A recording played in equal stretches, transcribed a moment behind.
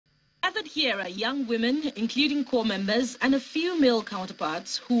Gathered here are young women, including core members, and a few male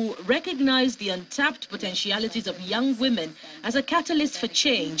counterparts who recognize the untapped potentialities of young women as a catalyst for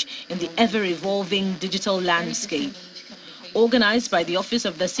change in the ever-evolving digital landscape. Organized by the Office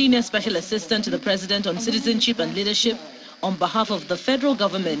of the Senior Special Assistant to the President on Citizenship and Leadership on behalf of the federal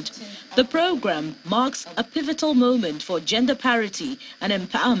government, the program marks a pivotal moment for gender parity and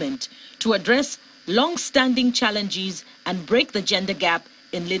empowerment to address long-standing challenges and break the gender gap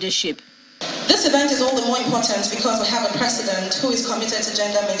in leadership. This event is all the more important because we have a president who is committed to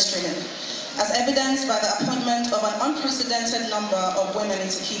gender mainstreaming, as evidenced by the appointment of an unprecedented number of women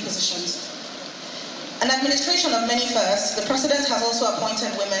into key positions. An administration of many firsts, the president has also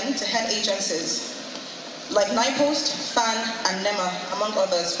appointed women to head agencies like NIPOST, FAN, and NEMA, among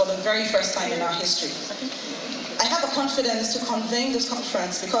others, for the very first time in our history. I have the confidence to convene this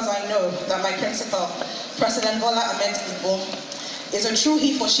conference because I know that my principal, President Bola Ahmed Tinubu, is a true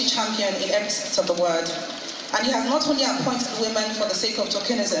he for she champion in every sense of the word. And he has not only appointed women for the sake of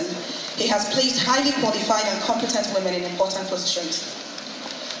tokenism, he has placed highly qualified and competent women in important positions.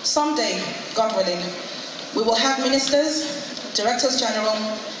 Someday, God willing, we will have ministers, directors general,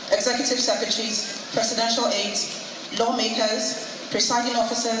 executive secretaries, presidential aides, lawmakers, presiding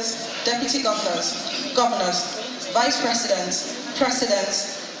officers, deputy governors, vice presidents,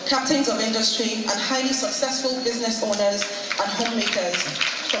 presidents, captains of industry, and highly successful business owners and homemakers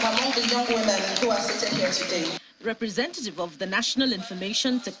from among the young women who are seated here today. Representative of the National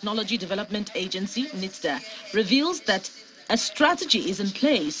Information Technology Development Agency, NITDA, reveals that a strategy is in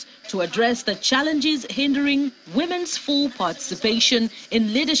place to address the challenges hindering women's full participation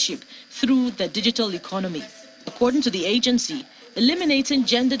in leadership through the digital economy. According to the agency, eliminating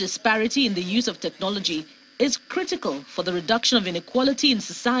gender disparity in the use of technology is critical for the reduction of inequality in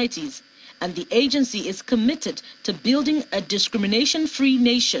societies, and the agency is committed to building a discrimination-free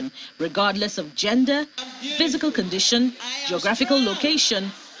nation regardless of gender, physical condition, geographical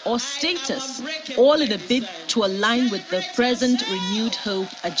location, or status, all in a bid to align with the present Renewed Hope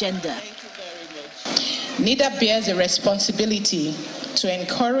agenda. NIDA bears a responsibility to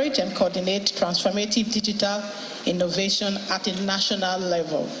encourage and coordinate transformative digital innovation at a national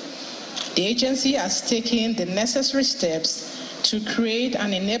level. The agency has taken the necessary steps to create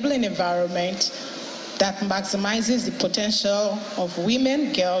an enabling environment that maximizes the potential of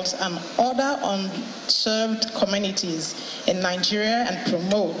women, girls, and other unserved communities in Nigeria and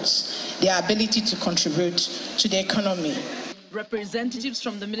promotes their ability to contribute to the economy. Representatives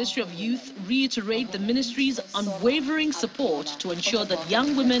from the Ministry of Youth reiterate the ministry's unwavering support to ensure that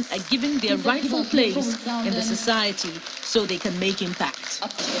young women are given their rightful place in the society so they can make impact.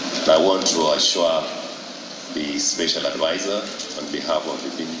 I want to assure the Special Advisor on behalf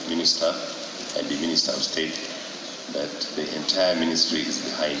of the Minister and the Minister of State that the entire ministry is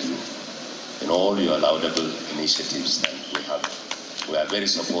behind you in all your laudable initiatives that we have. We are very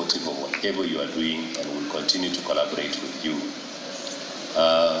supportive of whatever you are doing and will continue to collaborate with you.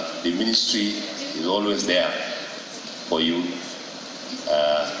 The ministry is always there for you,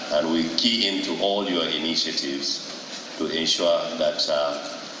 and we key into all your initiatives to ensure that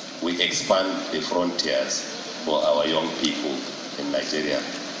we expand the frontiers for our young people in Nigeria.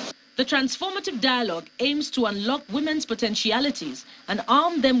 The transformative dialogue aims to unlock women's potentialities and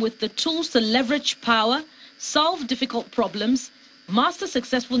arm them with the tools to leverage power, solve difficult problems, master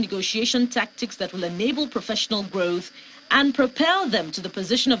successful negotiation tactics that will enable professional growth, and propel them to the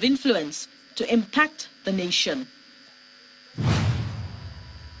position of influence to impact the nation.